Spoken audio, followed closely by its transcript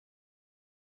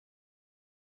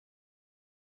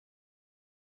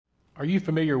Are you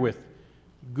familiar with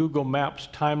Google Maps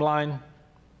timeline?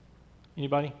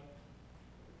 Anybody?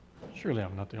 Surely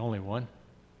I'm not the only one.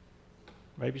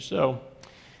 Maybe so.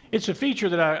 It's a feature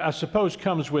that I suppose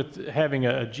comes with having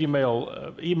a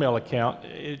Gmail email account.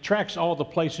 It tracks all the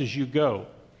places you go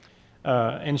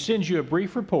and sends you a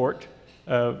brief report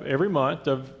every month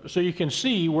so you can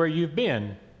see where you've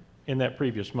been in that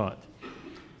previous month.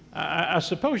 I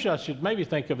suppose I should maybe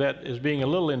think of that as being a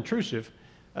little intrusive.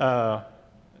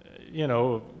 You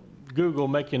know, Google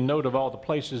making note of all the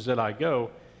places that I go,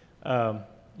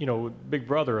 you know, Big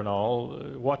Brother and all,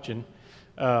 watching.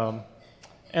 And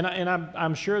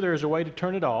I'm sure there's a way to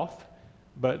turn it off,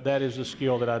 but that is a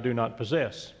skill that I do not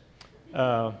possess.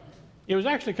 It was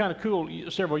actually kind of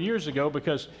cool several years ago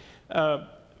because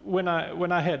when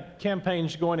I had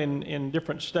campaigns going in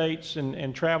different states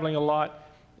and traveling a lot,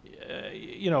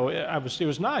 you know, it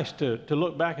was nice to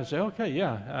look back and say, okay,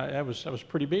 yeah, I was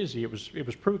pretty busy. It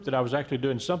was proof that I was actually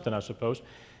doing something, I suppose.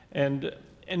 And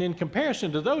in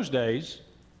comparison to those days,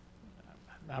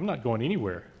 I'm not going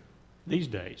anywhere these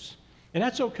days, and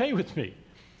that's okay with me.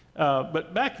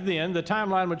 But back then, the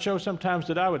timeline would show sometimes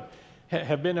that I would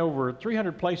have been over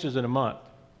 300 places in a month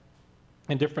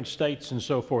in different states and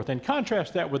so forth. And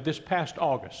contrast that with this past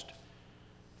August,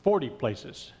 40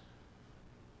 places.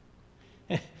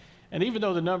 And even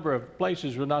though the number of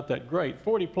places were not that great,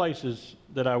 40 places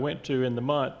that I went to in the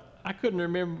month, I couldn't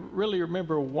really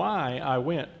remember why I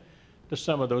went to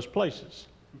some of those places.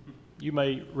 You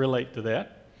may relate to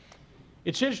that.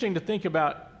 It's interesting to think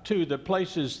about, too, the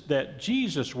places that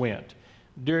Jesus went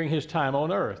during his time on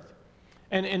earth.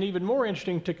 And even more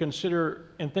interesting to consider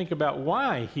and think about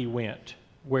why he went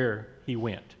where he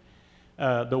went.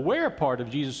 The where part of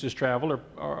Jesus' travel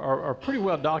are pretty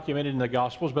well documented in the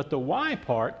Gospels, but the why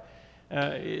part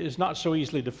is not so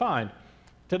easily defined.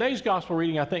 Today's Gospel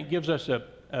reading, I think, gives us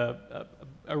a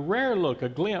rare look, a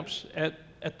glimpse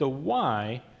at the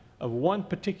why of one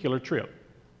particular trip.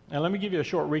 Now, let me give you a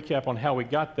short recap on how we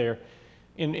got there.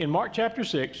 In Mark chapter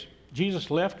 6,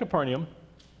 Jesus left Capernaum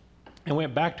and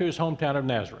went back to his hometown of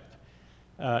Nazareth.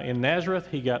 In Nazareth,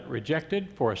 he got rejected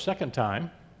for a second time.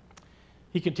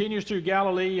 He continues through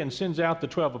Galilee and sends out the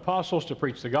 12 apostles to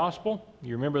preach the gospel.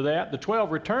 You remember that? The 12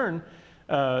 return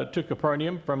to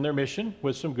Capernaum from their mission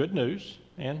with some good news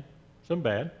and some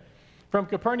bad. From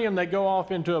Capernaum, they go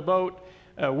off into a boat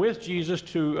with Jesus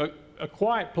to a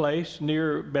quiet place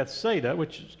near Bethsaida,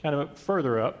 which is kind of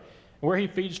further up, where he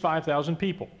feeds 5,000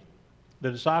 people. The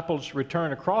disciples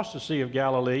return across the Sea of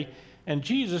Galilee, and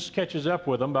Jesus catches up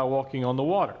with them by walking on the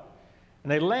water.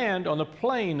 And they land on the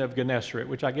plain of Gennesaret,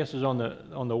 which I guess is on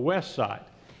the west side.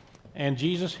 And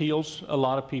Jesus heals a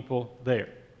lot of people there.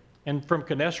 And from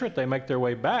Gennesaret, they make their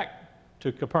way back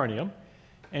to Capernaum,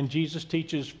 and Jesus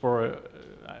teaches for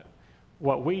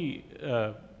what we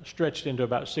stretched into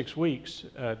about 6 weeks.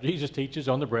 Jesus teaches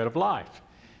on the bread of life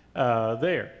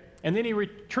there. And then he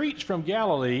retreats from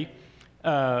Galilee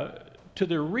to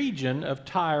the region of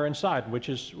Tyre and Sidon, which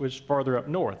was farther up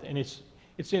north. And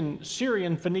it's in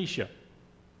Syrian Phoenicia.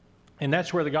 And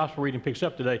that's where the gospel reading picks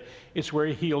up today. It's where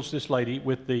he heals this lady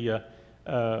heals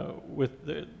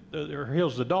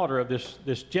the daughter of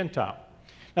this Gentile.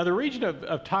 Now, the region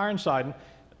of Tyre and Sidon,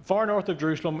 far north of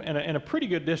Jerusalem and a pretty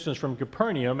good distance from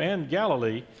Capernaum and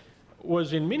Galilee,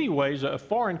 was in many ways a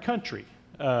foreign country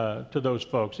to those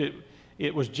folks.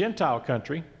 It was Gentile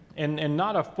country and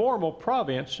not a formal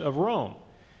province of Rome.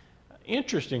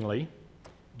 Interestingly,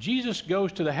 Jesus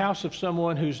goes to the house of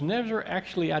someone who's never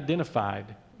actually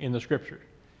identified in the Scripture.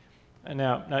 And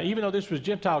now, even though this was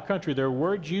Gentile country, there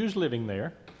were Jews living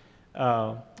there.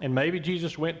 And maybe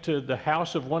Jesus went to the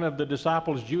house of one of the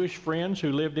disciples' Jewish friends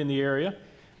who lived in the area.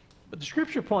 But the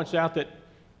Scripture points out that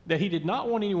he did not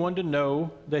want anyone to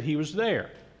know that he was there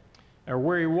or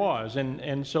where he was,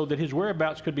 and so that his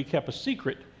whereabouts could be kept a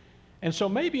secret. And so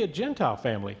maybe a Gentile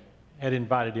family had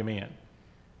invited him in.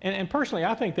 And personally,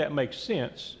 I think that makes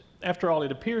sense. After all,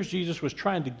 it appears Jesus was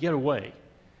trying to get away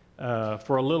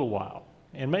for a little while.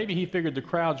 And maybe he figured the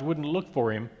crowds wouldn't look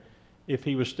for him if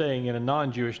he was staying in a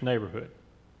non-Jewish neighborhood.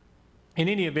 In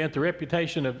any event, the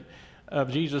reputation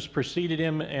of Jesus preceded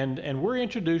him, and we're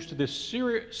introduced to this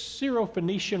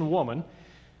Syrophoenician woman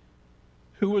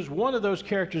who was one of those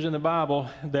characters in the Bible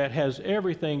that has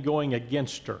everything going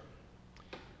against her.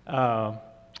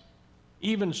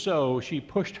 Even so, she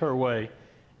pushed her way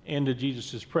into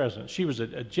Jesus' presence. She was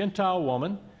a Gentile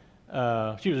woman.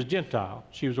 She was a Gentile.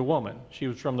 She was a woman. She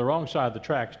was from the wrong side of the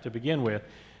tracks to begin with.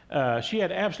 She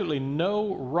had absolutely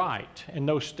no right and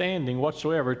no standing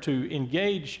whatsoever to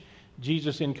engage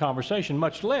Jesus in conversation,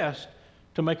 much less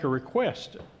to make a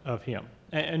request of him.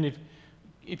 And if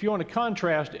if you want to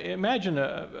contrast, imagine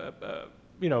the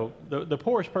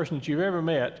poorest person that you've ever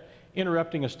met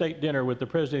interrupting a state dinner with the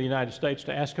President of the United States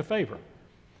to ask a favor.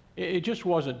 It just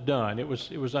wasn't done. It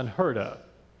was unheard of.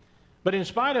 But in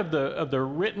spite of the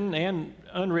written and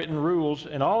unwritten rules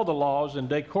and all the laws and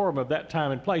decorum of that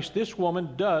time and place, this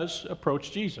woman does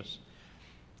approach Jesus.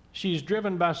 She's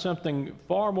driven by something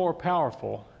far more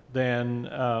powerful than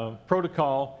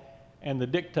protocol and the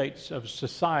dictates of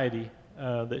society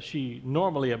that she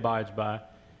normally abides by.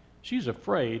 She's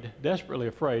afraid, desperately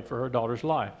afraid for her daughter's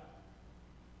life.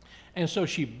 And so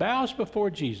she bows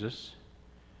before Jesus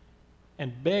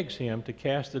and begs him to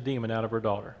cast the demon out of her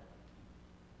daughter.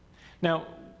 Now,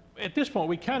 at this point,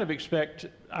 we kind of expect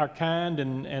our kind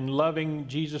and loving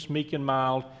Jesus, meek and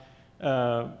mild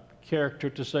character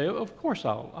to say, of course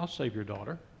I'll save your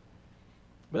daughter.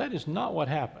 But that is not what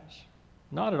happens.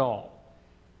 Not at all.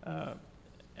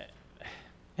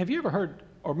 Have you ever heard,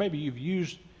 or maybe you've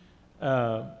used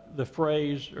the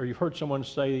phrase, or you've heard someone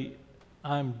say,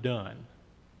 "I'm done"?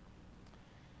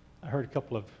 I heard a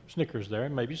couple of snickers there,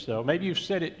 maybe so. Maybe you've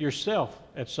said it yourself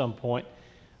at some point.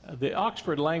 The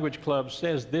Oxford Language Club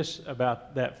says this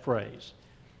about that phrase.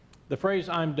 The phrase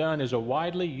 "I'm done" is a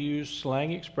widely used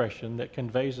slang expression that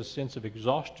conveys a sense of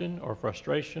exhaustion or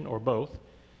frustration or both,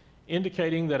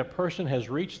 indicating that a person has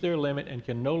reached their limit and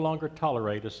can no longer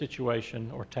tolerate a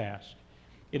situation or task.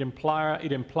 It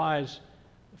implies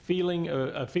a feeling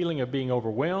of being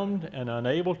overwhelmed and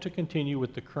unable to continue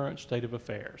with the current state of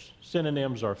affairs.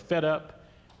 Synonyms are fed up,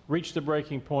 reached the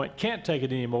breaking point, can't take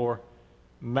it anymore,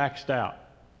 maxed out.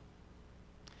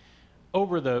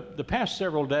 Over the past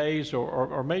several days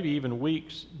or maybe even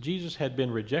weeks, Jesus had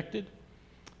been rejected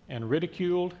and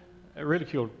ridiculed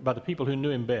by the people who knew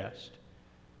him best.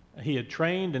 He had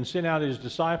trained and sent out his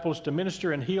disciples to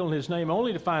minister and heal in his name,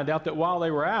 only to find out that while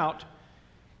they were out,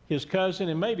 his cousin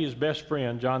and maybe his best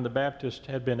friend, John the Baptist,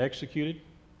 had been executed.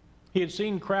 He had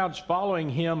seen crowds following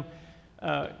him.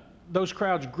 Those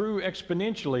crowds grew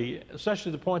exponentially, such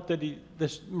to the point that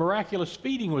this miraculous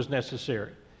feeding was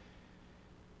necessary.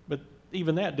 But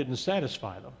even that didn't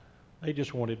satisfy them. They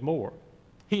just wanted more.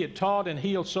 He had taught and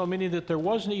healed so many that there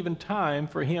wasn't even time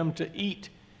for him to eat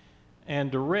and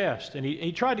to rest. And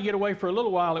he tried to get away for a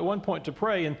little while at one point to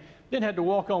pray, and then had to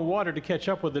walk on water to catch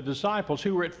up with the disciples,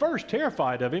 who were at first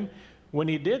terrified of him when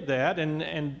he did that.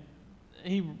 And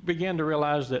he began to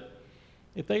realize that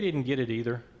if they didn't get it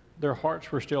either, their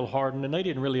hearts were still hardened, and they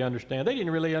didn't really understand. They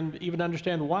didn't really even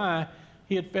understand why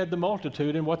he had fed the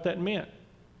multitude and what that meant.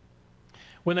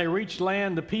 When they reached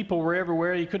land, the people were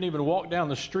everywhere. He couldn't even walk down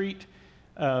the street.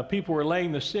 People were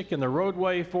laying the sick in the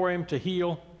roadway for him to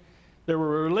heal. There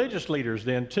were religious leaders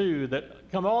then, too,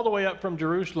 that come all the way up from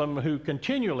Jerusalem who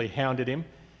continually hounded him.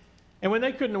 And when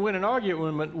they couldn't win an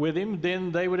argument with him,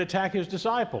 then they would attack his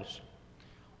disciples.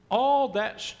 All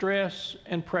that stress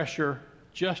and pressure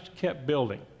just kept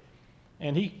building,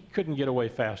 and he couldn't get away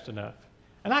fast enough.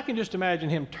 And I can just imagine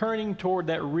him turning toward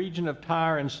that region of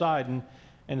Tyre and Sidon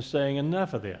and saying,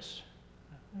 "Enough of this.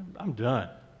 I'm done.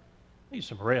 I need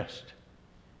some rest."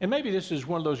 And maybe this is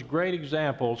one of those great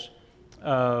examples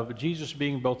of Jesus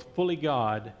being both fully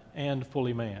God and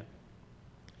fully man.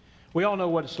 We all know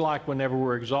what it's like whenever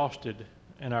we're exhausted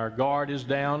and our guard is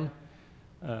down.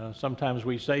 Sometimes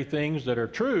we say things that are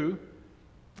true,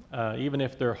 even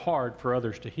if they're hard for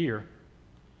others to hear.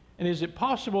 And is it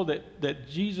possible that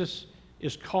Jesus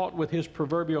is caught with his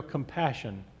proverbial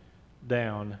compassion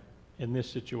down in this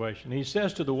situation? He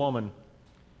says to the woman,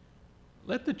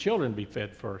 "Let the children be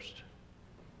fed first.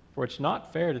 For it's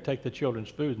not fair to take the children's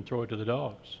food and throw it to the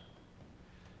dogs."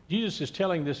 Jesus is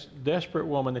telling this desperate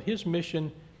woman that his mission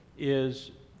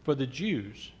is for the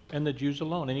Jews and the Jews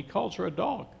alone, and he calls her a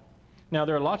dog. Now,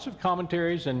 there are lots of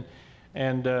commentaries and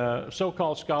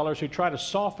so-called scholars who try to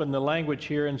soften the language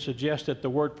here and suggest that the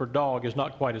word for dog is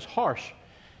not quite as harsh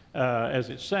as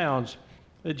it sounds,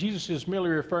 that Jesus is merely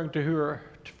referring to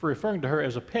her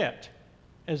as a pet,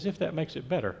 as if that makes it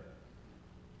better.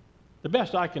 The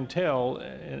best I can tell,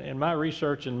 in my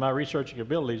research, and my researching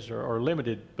abilities are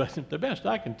limited, but the best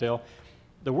I can tell,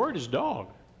 the word is dog.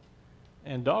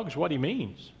 And dog's what he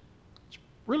means.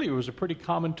 It was a pretty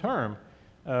common term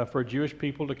for Jewish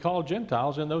people to call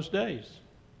Gentiles in those days.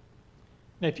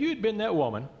 Now, if you had been that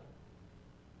woman,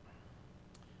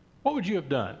 what would you have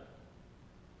done?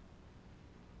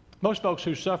 Most folks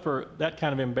who suffer that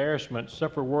kind of embarrassment,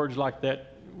 suffer words like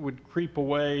that, would creep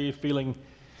away feeling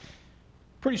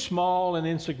pretty small and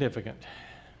insignificant.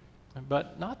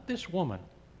 But not this woman.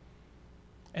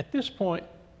 At this point,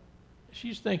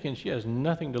 she's thinking she has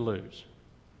nothing to lose.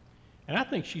 And I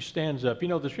think she stands up. You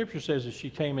know, the scripture says that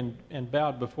she came and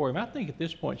bowed before him. I think at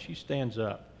this point she stands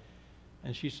up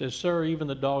And she says, "Sir, even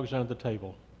the dogs under the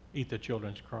table eat the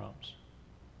children's crumbs."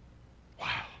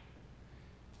 Wow.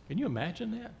 Can you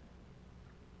imagine that?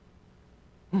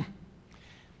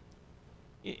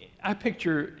 I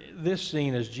picture this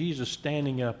scene as Jesus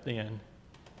standing up then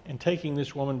and taking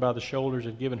this woman by the shoulders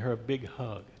and giving her a big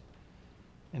hug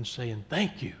and saying,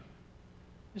 "Thank you.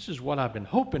 This is what I've been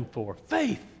hoping for.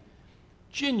 Faith,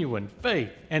 genuine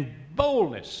faith, and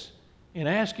boldness in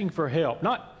asking for help.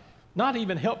 Not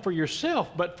even help for yourself,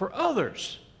 but for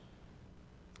others.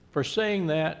 For saying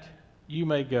that, you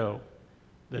may go.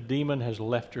 The demon has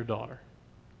left your daughter."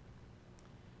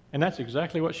 And that's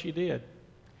exactly what she did.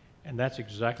 And that's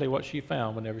exactly what she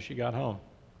found whenever she got home.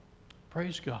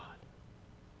 Praise God.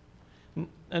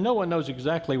 And no one knows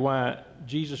exactly why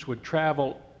Jesus would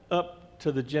travel up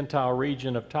to the Gentile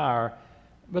region of Tyre,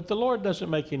 but the Lord doesn't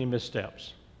make any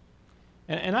missteps.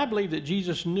 And I believe that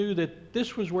Jesus knew that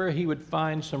this was where he would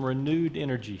find some renewed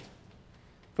energy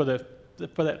for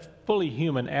that fully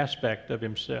human aspect of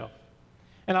himself.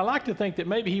 And I like to think that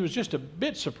maybe he was just a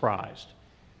bit surprised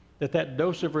that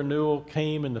dose of renewal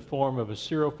came in the form of a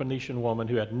Syrophoenician woman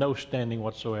who had no standing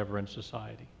whatsoever in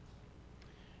society.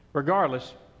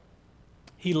 Regardless,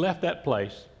 he left that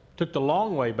place, took the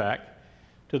long way back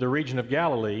to the region of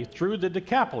Galilee through the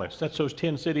Decapolis. That's those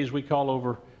 10 cities we call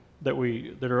over that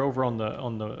are over on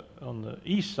the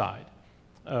east side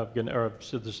of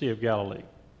the Sea of Galilee.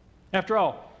 After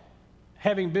all,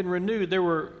 having been renewed, there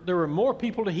were more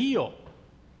people to heal,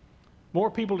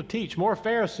 more people to teach, more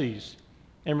Pharisees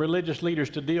and religious leaders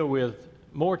to deal with,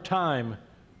 more time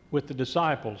with the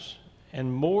disciples,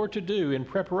 and more to do in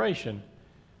preparation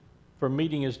for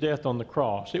meeting his death on the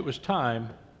cross. It was time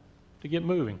to get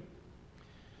moving.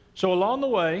 So along the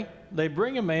way, they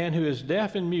bring a man who is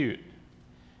deaf and mute.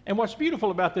 And what's beautiful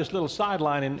about this little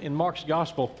sideline in Mark's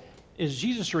gospel is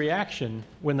Jesus' reaction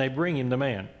when they bring him the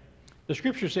man. The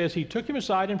scripture says he took him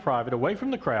aside in private, away from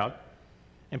the crowd,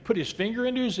 and put his finger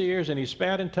into his ears, and he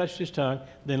spat and touched his tongue.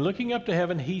 Then looking up to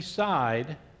heaven, he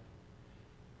sighed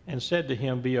and said to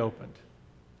him, "Be opened."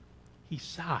 He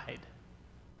sighed.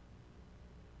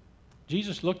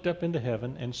 Jesus looked up into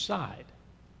heaven and sighed.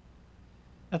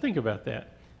 Now think about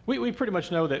that. We pretty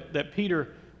much know that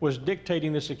Peter was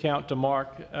dictating this account to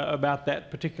Mark about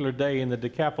that particular day in the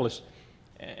Decapolis.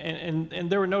 And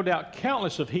there were no doubt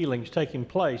countless of healings taking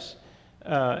place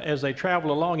as they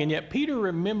traveled along. And yet Peter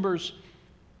remembers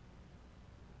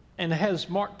and has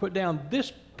Mark put down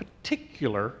this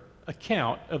particular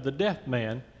account of the deaf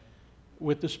man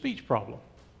with the speech problem.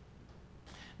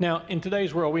 Now, in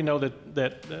today's world, we know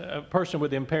that a person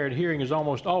with impaired hearing is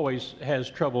almost always has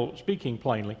trouble speaking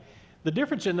plainly. The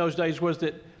difference in those days was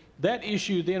that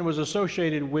issue then was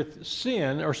associated with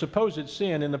sin or supposed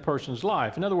sin in the person's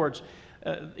life. In other words,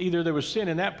 either there was sin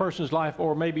in that person's life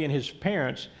or maybe in his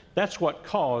parents'. That's what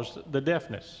caused the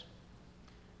deafness.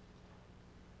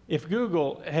 If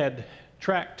Google had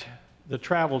tracked the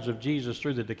travels of Jesus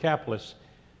through the Decapolis,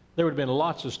 there would have been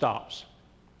lots of stops,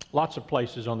 lots of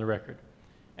places on the record.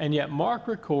 And yet Mark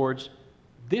records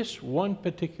this one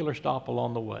particular stop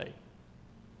along the way.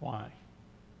 Why?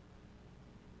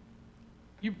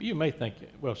 You may think,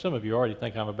 well, some of you already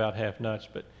think I'm about half nuts,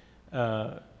 but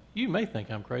you may think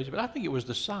I'm crazy, but I think it was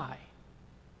the sigh.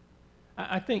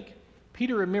 I think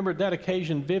Peter remembered that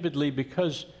occasion vividly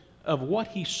because of what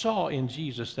he saw in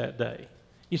Jesus that day.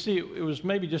 You see, it was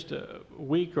maybe just a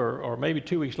week or maybe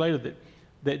 2 weeks later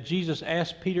that Jesus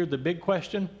asked Peter the big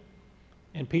question,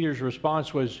 and Peter's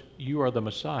response was, "You are the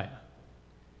Messiah."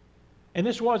 And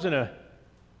this wasn't a,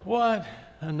 "What?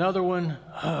 Another one?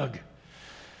 Hug."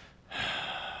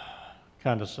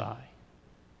 kind of sigh.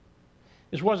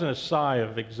 This wasn't a sigh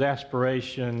of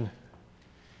exasperation.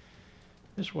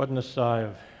 This wasn't a sigh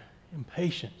of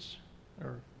impatience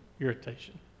or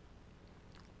irritation.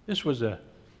 This was a,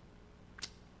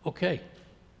 okay,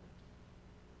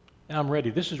 I'm ready.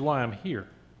 This is why I'm here.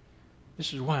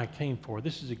 This is why I came for.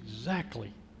 This is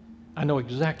exactly, I know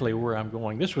exactly where I'm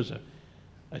going. This was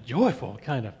a joyful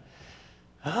kind of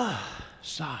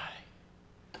sigh.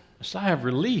 A sigh of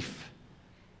relief.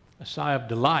 A sigh of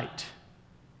delight.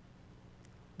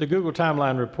 The Google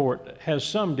Timeline report has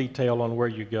some detail on where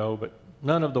you go, but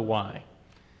none of the why.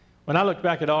 When I looked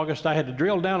back at August, I had to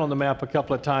drill down on the map a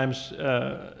couple of times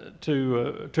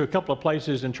to a couple of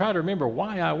places and try to remember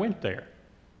why I went there.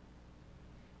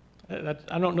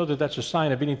 I don't know that that's a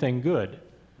sign of anything good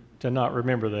to not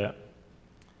remember that.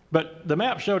 But the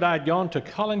map showed I had gone to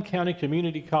Collin County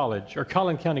Community College, or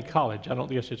Collin County College. I don't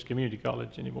guess it's community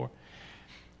college anymore.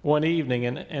 One evening,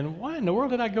 and why in the world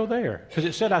did I go there? Because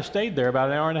it said I stayed there about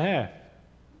an hour and a half.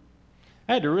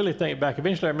 I had to really think back.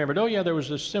 Eventually I remembered, oh yeah, there was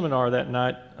this seminar that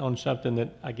night on something that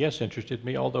I guess interested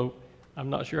me, although I'm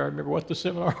not sure I remember what the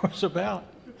seminar was about.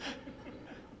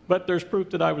 But there's proof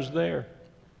that I was there.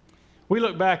 We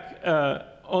look back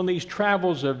on these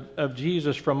travels of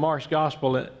Jesus from Mark's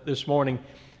Gospel this morning.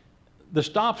 The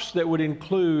stops that would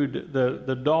include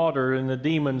the daughter and the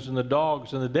demons and the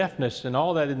dogs and the deafness and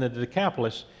all that in the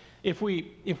Decapolis, if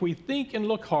we think and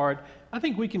look hard, I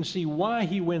think we can see why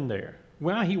he went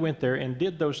there and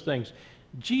did those things.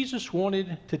 Jesus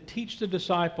wanted to teach the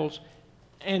disciples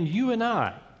and you and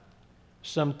I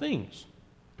some things,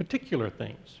 particular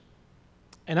things.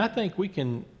 And I think we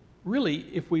can really,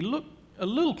 if we look a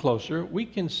little closer, we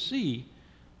can see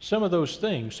some of those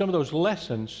things, some of those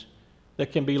lessons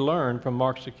that can be learned from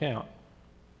Mark's account.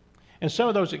 And some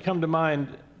of those that come to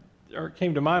mind, or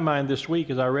came to my mind this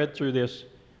week as I read through this,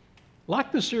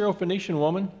 like the Syrophoenician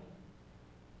woman,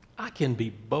 I can be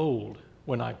bold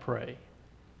when I pray,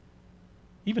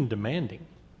 even demanding.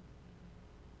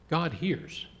 God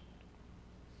hears.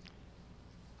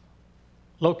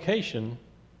 Location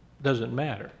doesn't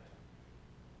matter.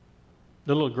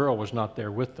 The little girl was not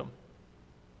there with them.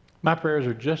 My prayers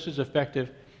are just as effective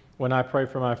when I pray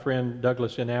for my friend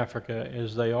Douglas in Africa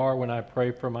as they are when I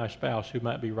pray for my spouse who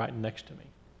might be right next to me.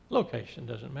 Location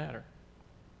doesn't matter.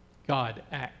 God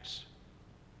acts.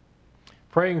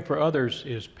 Praying for others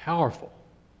is powerful.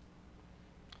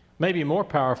 Maybe more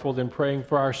powerful than praying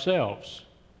for ourselves,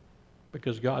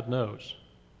 because God knows.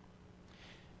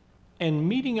 And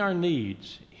meeting our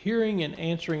needs, hearing and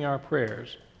answering our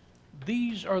prayers,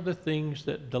 these are the things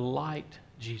that delight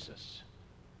Jesus.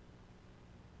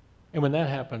 And when that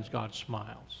happens, God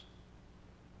smiles.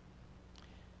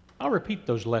 I'll repeat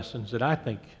those lessons that I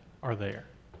think are there.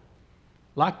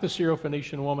 Like the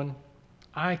Syrophoenician woman,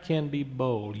 I can be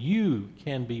bold. You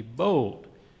can be bold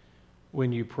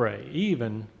when you pray,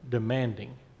 even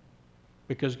demanding,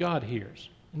 because God hears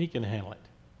and he can handle it.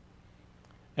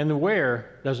 And the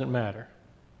where doesn't matter.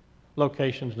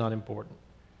 Location's not important.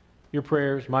 Your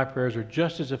prayers, my prayers, are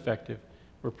just as effective.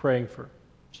 We're praying for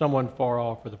someone far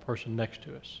off or the person next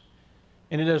to us.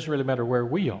 And it doesn't really matter where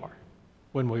we are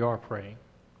when we are praying.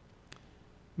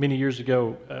 Many years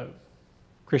ago, a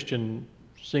Christian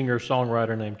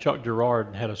singer-songwriter named Chuck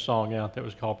Girard had a song out that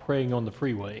was called Praying on the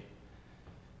Freeway.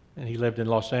 And he lived in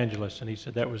Los Angeles, and he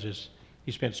said that was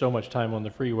he spent so much time on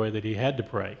the freeway that he had to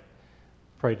pray.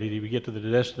 Pray that he would get to the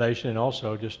destination and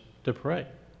also just to pray.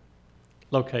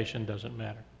 Location doesn't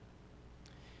matter.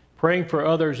 Praying for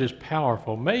others is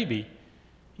powerful, maybe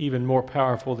even more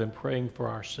powerful than praying for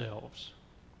ourselves.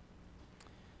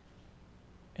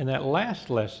 And that last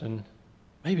lesson,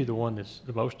 maybe the one that's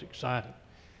the most exciting.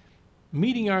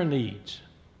 Meeting our needs,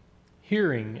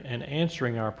 hearing and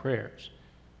answering our prayers,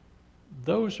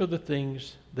 those are the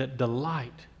things that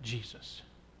delight Jesus.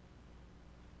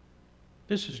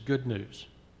 This is good news.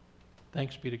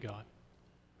 Thanks be to God.